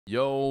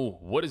Yo,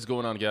 what is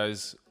going on,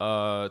 guys?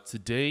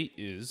 Today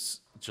is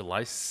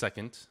July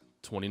 2nd,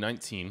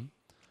 2019.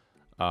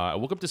 I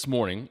woke up this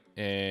morning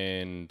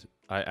and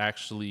I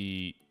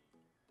actually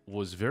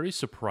was very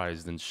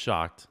surprised and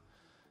shocked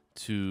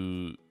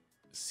to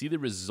see the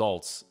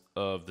results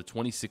of the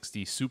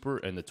 2060 Super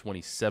and the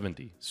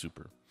 2070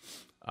 Super.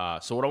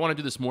 So what I want to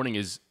do this morning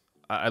is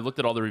I looked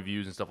at all the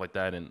reviews and stuff like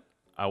that, and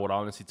I would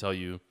honestly tell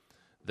you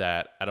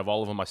that out of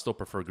all of them, I still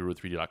prefer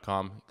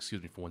Guru3D.com.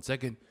 Excuse me for 1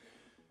 second.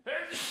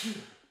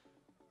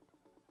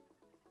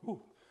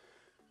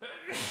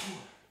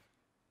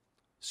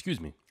 Excuse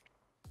me.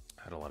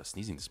 I had a lot of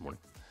sneezing this morning.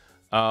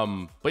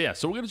 But yeah,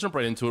 so we're going to jump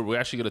right into it. We're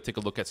actually going to take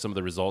a look at some of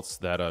the results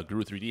that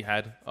Guru3D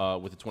had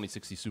with the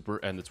 2060 Super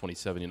and the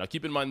 2070. Now,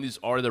 keep in mind, these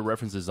are the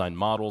reference design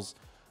models.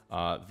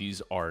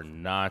 These are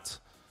not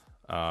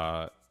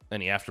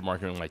any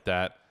aftermarket or anything like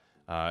that.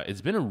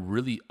 It's been a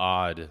really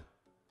odd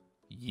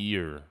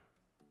year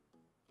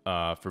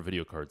for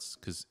video cards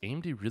because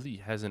AMD really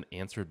hasn't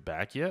answered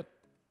back yet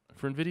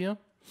for NVIDIA.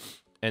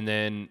 And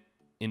then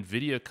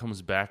NVIDIA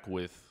comes back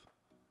with,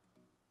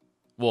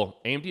 well,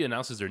 AMD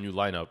announces their new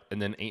lineup,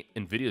 and then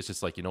NVIDIA is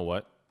just like, you know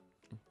what?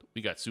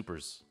 We got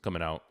Supers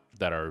coming out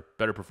that are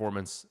better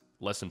performance,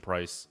 less in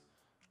price,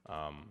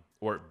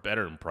 or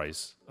better in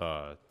price,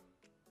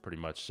 pretty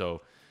much.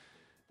 So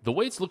the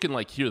way it's looking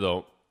like here,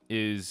 though,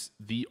 is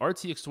the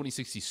RTX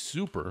 2060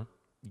 Super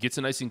gets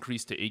a nice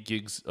increase to 8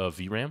 gigs of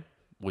VRAM,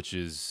 which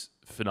is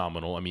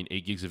phenomenal. I mean,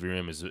 8 gigs of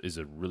VRAM is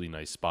a really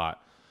nice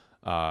spot.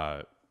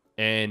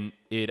 And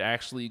it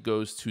actually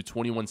goes to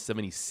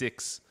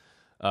 2176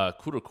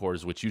 CUDA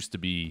cores, which used to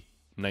be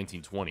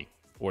 1920,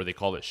 or they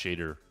call it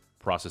shader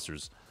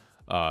processors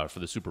for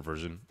the Super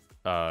version.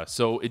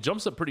 So it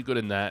jumps up pretty good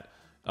in that.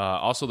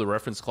 Also, the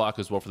reference clock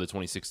as well for the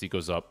 2060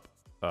 goes up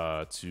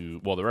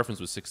to, well, the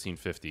reference was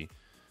 1650,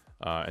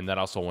 and that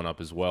also went up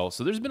as well.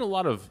 So there's been a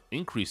lot of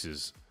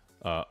increases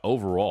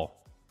overall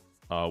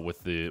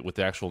with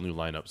the actual new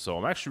lineup. So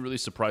I'm actually really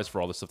surprised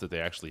for all the stuff that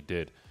they actually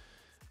did.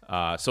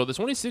 So the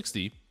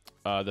 2060,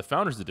 the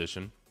Founders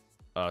Edition,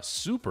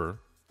 Super,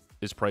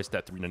 is priced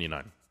at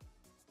 $399,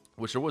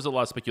 which there was a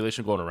lot of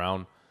speculation going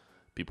around.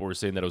 People were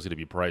saying that it was going to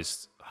be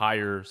priced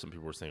higher. Some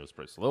people were saying it was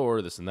priced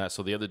lower, this and that.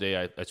 So the other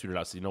day I tweeted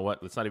out, said, you know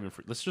what?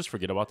 Let's just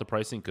forget about the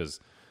pricing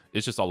because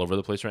it's just all over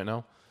the place right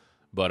now.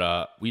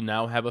 But we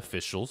now have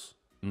officials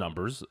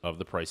numbers of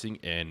the pricing,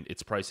 and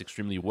it's priced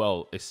extremely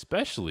well,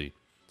 especially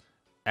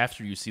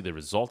after you see the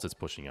results it's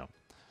pushing out.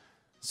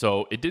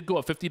 So it did go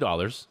up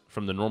 $50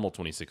 from the normal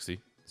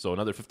 2060. So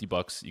another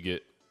 $50, you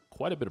get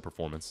quite a bit of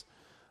performance.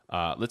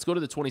 Let's go to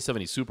the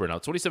 2070 Super. Now,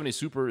 2070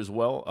 Super as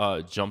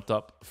well jumped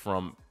up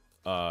from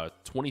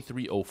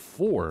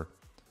 2304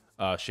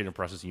 shader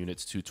processing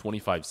units to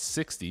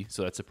 2560.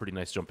 So that's a pretty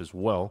nice jump as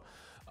well.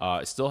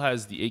 It still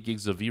has the 8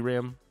 gigs of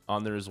VRAM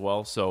on there as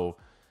well. So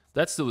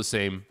that's still the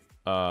same.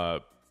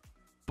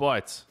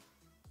 But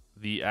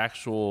the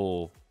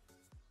actual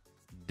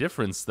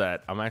difference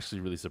that I'm actually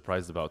really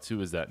surprised about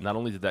too is that not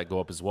only did that go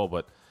up as well,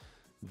 but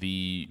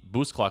the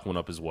boost clock went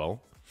up as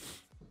well.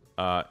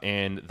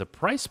 And the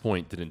price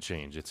point didn't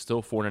change. It's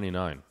still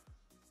 $499,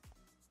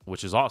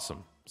 which is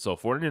awesome. So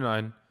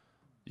 $499,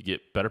 you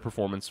get better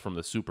performance from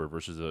the Super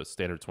versus a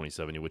standard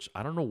 2070, which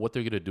I don't know what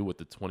they're going to do with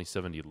the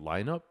 2070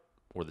 lineup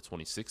or the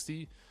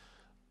 2060,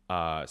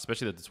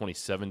 especially that the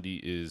 2070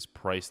 is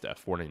priced at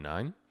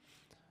 $499.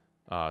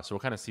 So we'll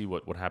kind of see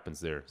what happens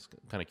there. It's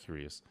kind of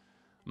curious.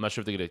 I'm not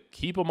sure if they're going to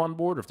keep them on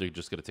board or if they're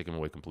just going to take them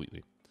away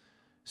completely.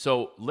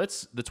 So the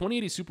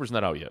 2080 Super is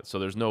not out yet, so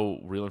there's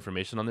no real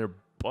information on there.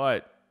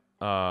 But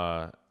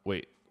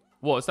wait,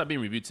 well, it's not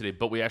being reviewed today,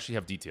 but we actually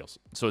have details.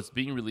 So it's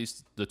being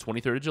released the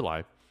 23rd of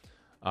July.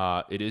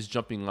 It is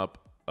jumping up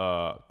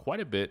quite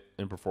a bit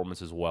in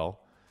performance as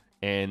well,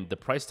 and the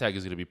price tag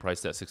is going to be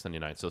priced at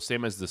 $699. So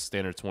same as the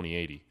standard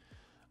 2080,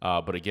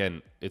 but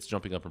again, it's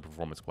jumping up in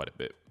performance quite a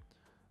bit.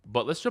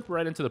 But let's jump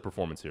right into the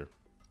performance here.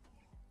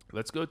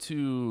 Let's go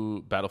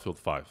to Battlefield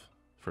 5,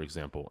 for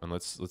example, and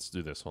let's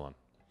do this. Hold on,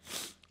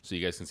 so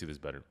you guys can see this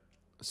better.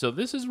 So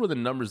this is where the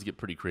numbers get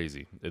pretty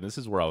crazy, and this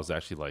is where I was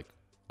actually like,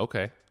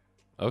 okay,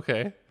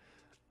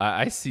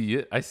 I see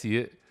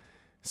it.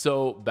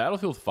 So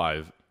Battlefield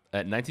 5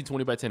 at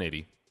 1920 by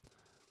 1080,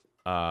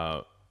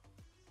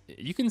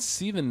 you can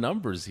see the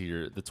numbers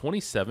here. The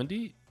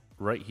 2070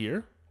 right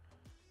here,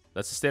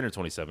 that's the standard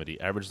 2070,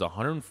 averaged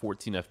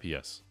 114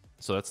 FPS.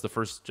 So that's the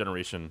first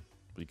generation,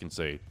 we can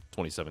say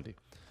 2070.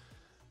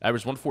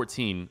 Averaged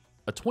 114.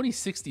 A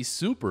 2060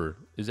 Super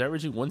is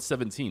averaging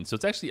 117. So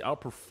it's actually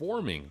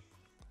outperforming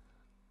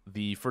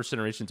the first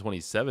generation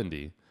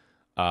 2070,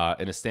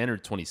 and a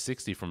standard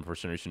 2060 from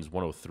first generation is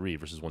 103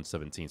 versus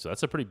 117. So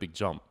that's a pretty big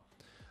jump.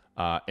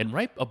 And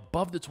right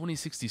above the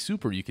 2060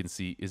 Super, you can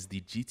see is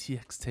the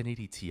GTX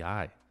 1080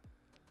 Ti.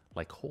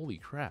 Like, holy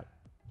crap,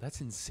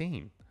 that's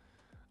insane.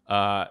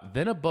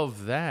 Then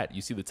above that,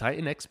 you see the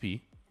Titan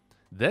XP.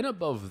 Then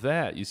above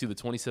that, you see the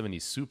 2070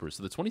 Super.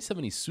 So the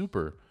 2070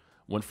 Super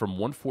went from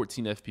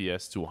 114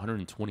 FPS to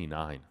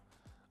 129,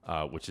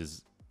 which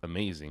is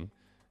amazing.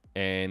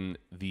 And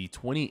the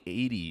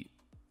 2080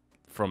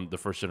 from the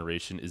first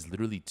generation is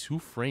literally 2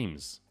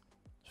 frames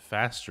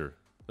faster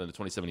than the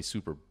 2070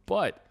 Super,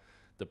 but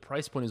the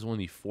price point is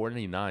only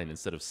 $499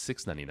 instead of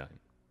 $699.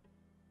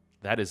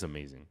 That is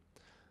amazing.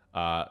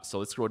 So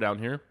let's scroll down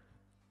here.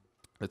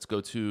 Let's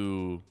go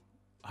to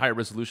higher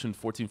resolution,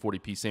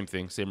 1440p, same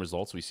thing, same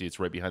results. We see it's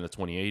right behind the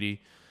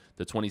 2080.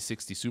 The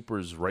 2060 Super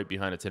is right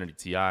behind the 1080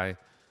 Ti.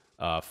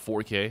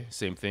 4K,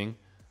 same thing.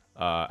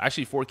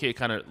 Actually, 4K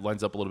kind of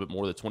lines up a little bit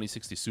more. The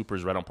 2060 Super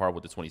is right on par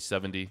with the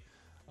 2070.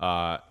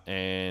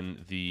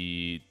 And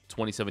the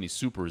 2070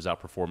 Super is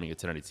outperforming a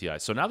 1080 Ti.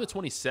 So now the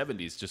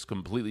 2070 is just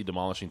completely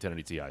demolishing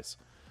 1080 Ti's.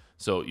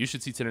 So you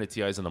should see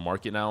 1080 Ti's in the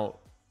market now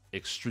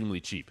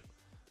extremely cheap.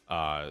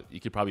 You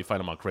could probably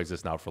find them on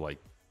Craigslist now for like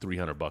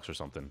 $300 or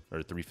something, or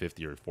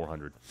 $350 or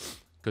 $400,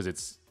 because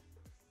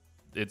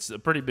it's a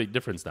pretty big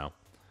difference now.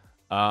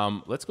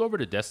 Let's go over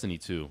to Destiny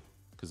 2,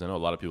 because I know a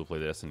lot of people play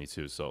Destiny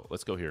 2. So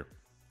let's go here.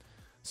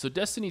 So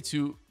Destiny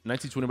 2,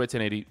 1920 by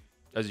 1080.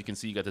 As you can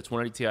see, you got the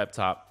 2080 Ti up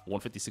top,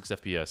 156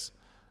 FPS.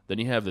 Then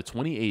you have the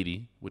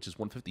 2080, which is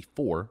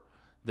 154.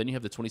 Then you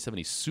have the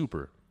 2070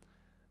 Super.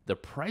 The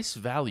price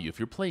value, if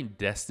you're playing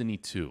Destiny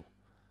 2,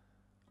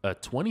 a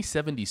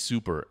 2070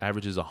 Super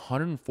averages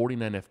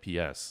 149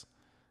 FPS,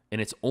 and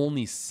it's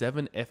only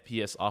 7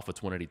 FPS off a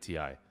 2080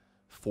 Ti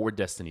for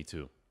Destiny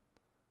 2.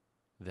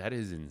 That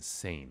is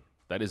insane.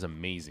 That is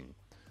amazing.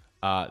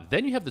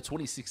 Then you have the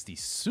 2060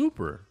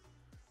 Super,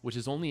 which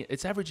is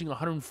it's averaging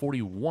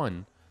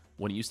 141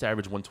 when it used to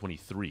average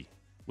 123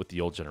 with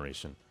the old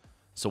generation.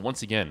 So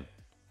once again,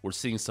 we're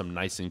seeing some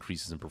nice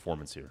increases in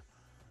performance here.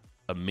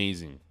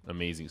 Amazing,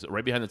 amazing. So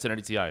right behind the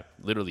 1080 Ti,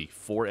 literally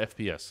 4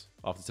 FPS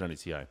off the 1080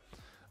 Ti.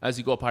 As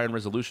you go up higher in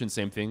resolution,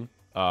 same thing.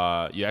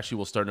 You actually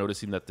will start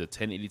noticing that the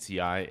 1080 Ti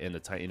and the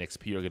Titan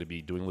XP are going to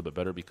be doing a little bit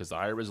better, because the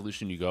higher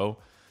resolution you go,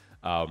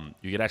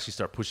 you can actually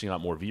start pushing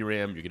out more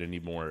VRAM. You're going to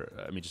need more,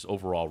 just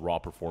overall raw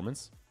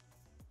performance.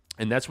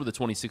 And that's where the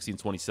 2060 and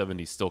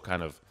 2070 still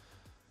kind of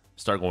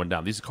start going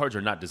down. These cards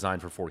are not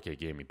designed for 4K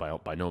gaming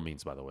by no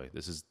means, by the way.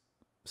 This is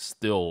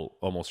still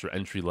almost your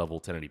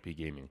entry-level 1080p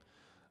gaming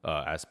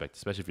aspect,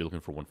 especially if you're looking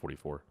for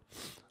 144.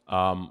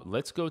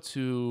 Let's go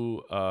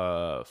to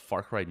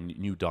Far Cry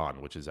New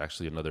Dawn, which is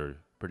actually another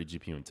pretty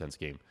GPU-intense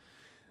game.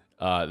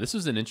 This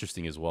was an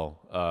interesting as well.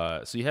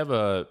 So you have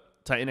a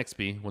Titan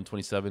XP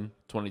 127,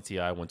 20 Ti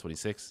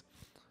 126,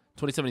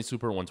 2070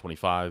 Super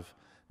 125.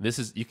 This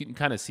is, you can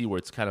kind of see where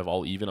it's kind of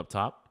all even up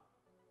top.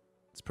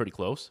 It's pretty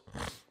close.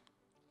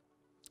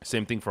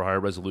 Same thing for higher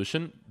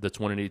resolution. The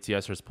 2080 Ti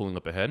starts pulling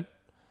up ahead,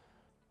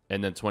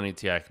 and then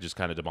 2080 Ti just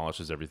kind of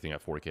demolishes everything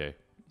at 4K,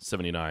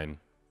 79,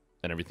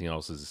 and everything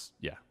else is,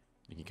 yeah,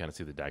 you can kind of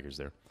see the daggers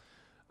there.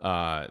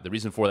 The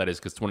reason for that is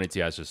because 2080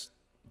 Ti is just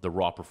the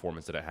raw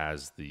performance that it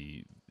has.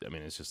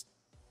 It's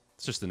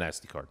just a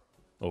nasty card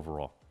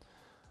overall.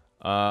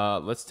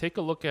 Let's take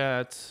a look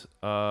at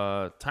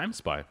Time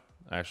Spy,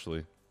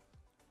 actually.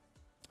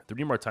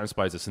 3D Mark Time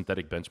Spy is a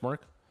synthetic benchmark,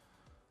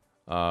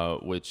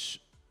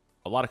 which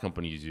a lot of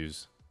companies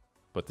use,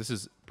 but this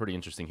is pretty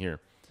interesting here.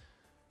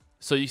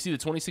 So you see the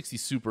 2060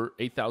 Super,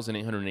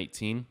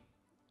 8,818,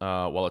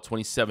 while a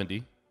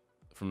 2070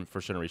 from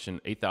first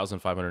generation,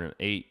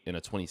 8,508, and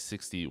a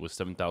 2060 was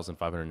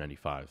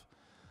 7,595.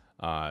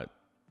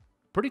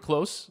 Pretty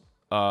close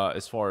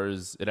as far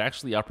as it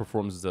actually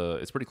outperforms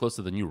it's pretty close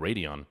to the new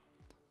Radeon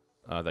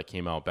that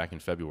came out back in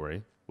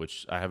February,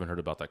 which I haven't heard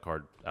about that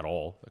card at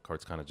all. That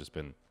card's kind of just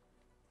been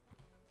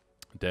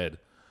dead.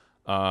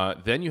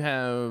 Then you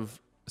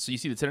have, so you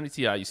see the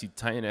 1080 Ti, you see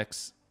Titan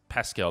X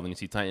Pascal, then you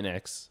see Titan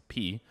X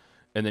P,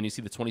 and then you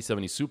see the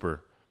 2070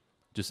 Super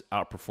just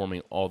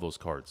outperforming all those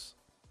cards.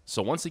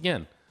 So once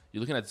again, you're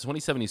looking at the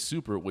 2070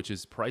 Super, which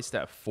is priced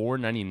at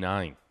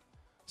 $499.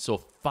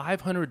 So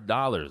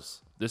 $500.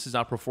 This is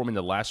outperforming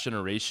the last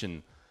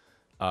generation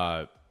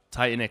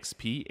Titan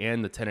XP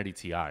and the 1080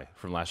 Ti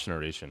from last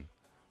generation,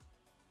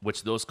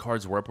 which those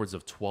cards were upwards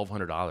of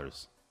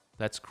 $1,200.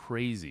 That's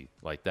crazy.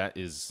 Like that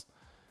is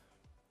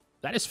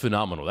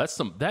phenomenal.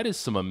 That is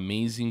some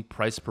amazing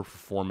price per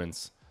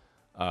performance.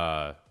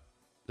 I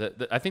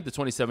think the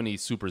 2070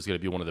 Super is going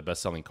to be one of the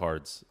best selling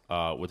cards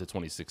with the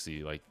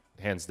 2060, like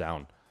hands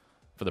down,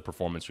 for the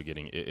performance you're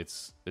getting.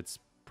 It's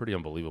pretty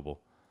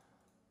unbelievable.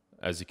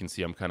 As you can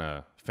see, I'm kind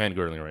of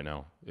fangirling right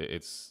now.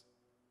 It's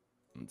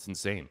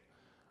insane.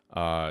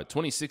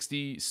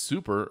 2060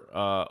 Super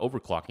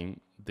overclocking,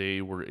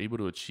 they were able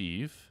to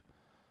achieve.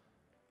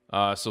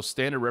 So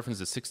standard reference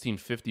is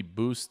 1650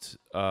 boost.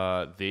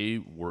 They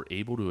were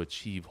able to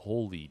achieve,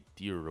 holy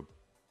dear,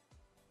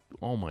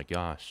 oh my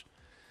gosh.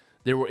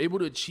 They were able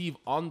to achieve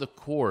on the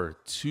core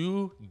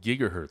 2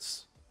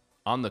 gigahertz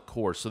on the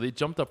core. So they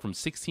jumped up from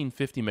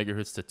 1650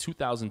 megahertz to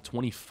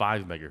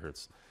 2025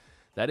 megahertz.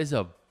 That is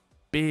a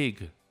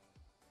big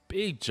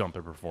jump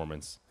in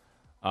performance.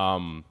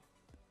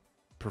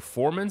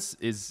 Performance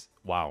is,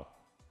 wow.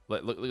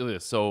 Look at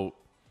this. So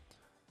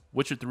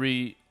Witcher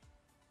 3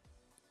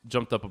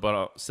 jumped up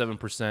about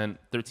 7%,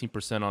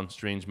 13% on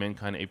Strange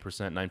Mankind,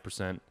 8%,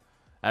 9%.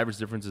 Average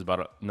difference is about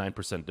a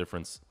 9%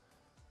 difference.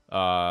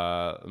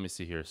 Let me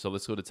see here. So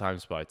let's go to Time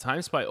Spy.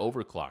 Time Spy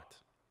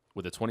overclocked.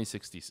 with a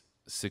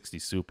 2060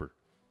 Super.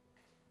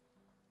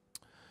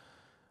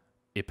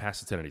 It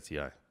passed the 1080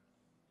 Ti.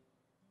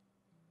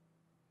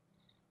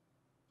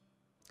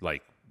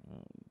 Like,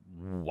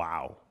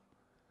 wow.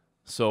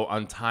 So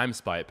on Time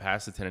Spy, it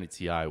passed the 1080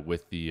 Ti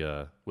with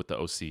the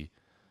OC.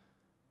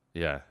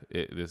 Yeah,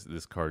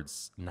 this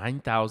card's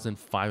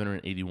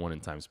 9,581 in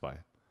Time Spy.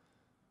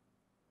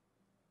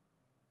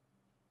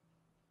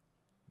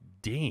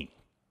 Dang.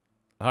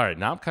 All right,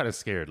 now I'm kind of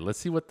scared. Let's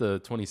see what the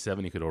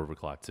 2070 could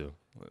overclock to.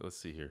 Let's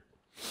see here.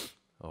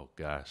 Oh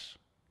gosh.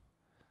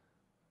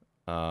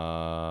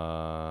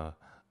 So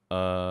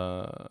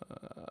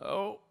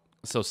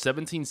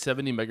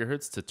 1770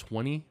 megahertz to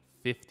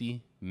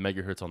 2050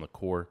 megahertz on the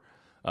core.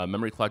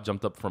 Memory clock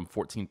jumped up from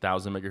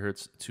 14,000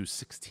 megahertz to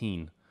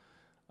 16.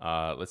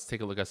 Let's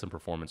take a look at some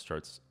performance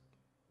charts.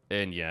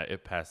 And yeah,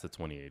 it passed the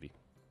 2080.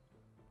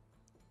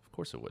 Of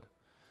course it would.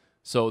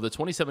 So the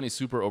 2070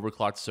 Super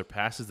overclocked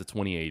surpasses the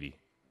 2080.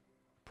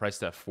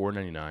 Priced at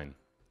 $499.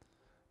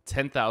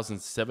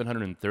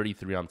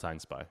 10,733 on Time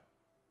Spy.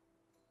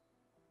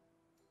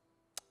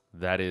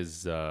 That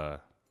is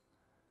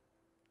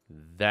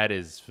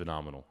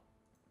phenomenal.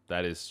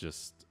 That is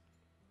just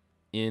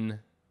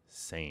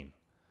insane.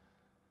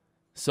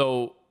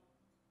 So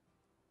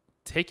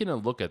taking a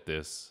look at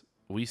this,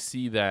 we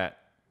see that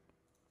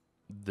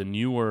the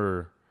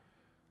new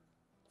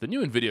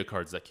Nvidia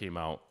cards that came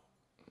out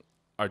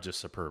are just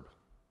superb.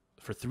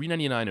 For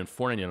 $399 and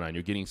 $499,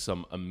 you're getting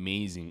some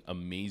amazing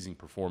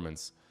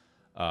performance.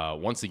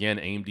 Once again,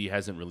 AMD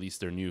hasn't released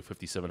their new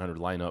 5700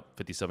 lineup,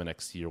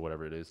 57XT or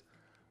whatever it is.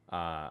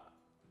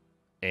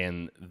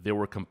 And they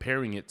were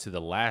comparing it to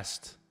the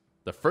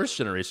first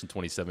generation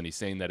 2070,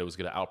 saying that it was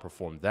going to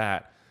outperform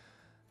that.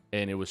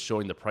 And it was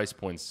showing the price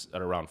points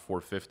at around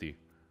 $450.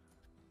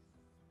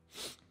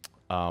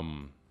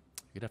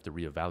 You'd have to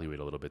reevaluate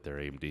a little bit there,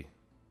 AMD.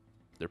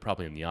 They're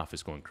probably in the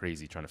office going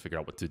crazy trying to figure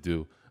out what to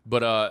do.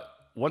 But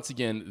once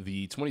again,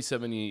 the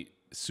 2070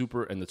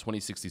 Super and the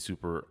 2060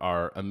 Super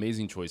are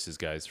amazing choices,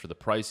 guys. For the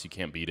price, you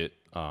can't beat it.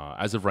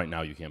 As of right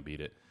now, you can't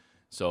beat it.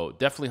 So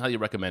definitely highly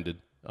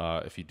recommended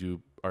if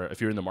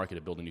you're in the market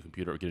to build a new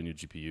computer or get a new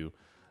GPU.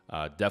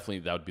 Definitely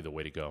that would be the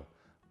way to go.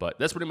 But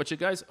that's pretty much it,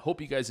 guys.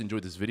 Hope you guys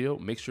enjoyed this video.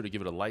 Make sure to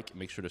give it a like.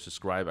 Make sure to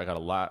subscribe. I got a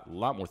lot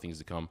more things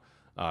to come.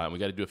 And we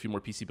got to do a few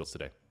more PC builds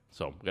today.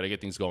 So we got to get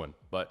things going.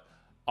 But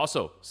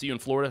also, see you in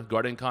Florida.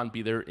 GuardianCon,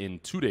 be there in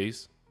 2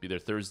 days. Be there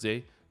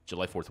Thursday,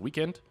 July 4th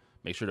weekend.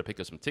 Make sure to pick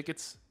up some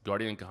tickets.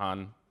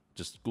 GuardianCon,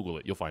 just Google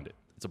it. You'll find it.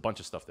 It's a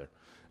bunch of stuff there.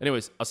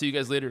 Anyways, I'll see you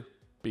guys later.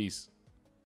 Peace.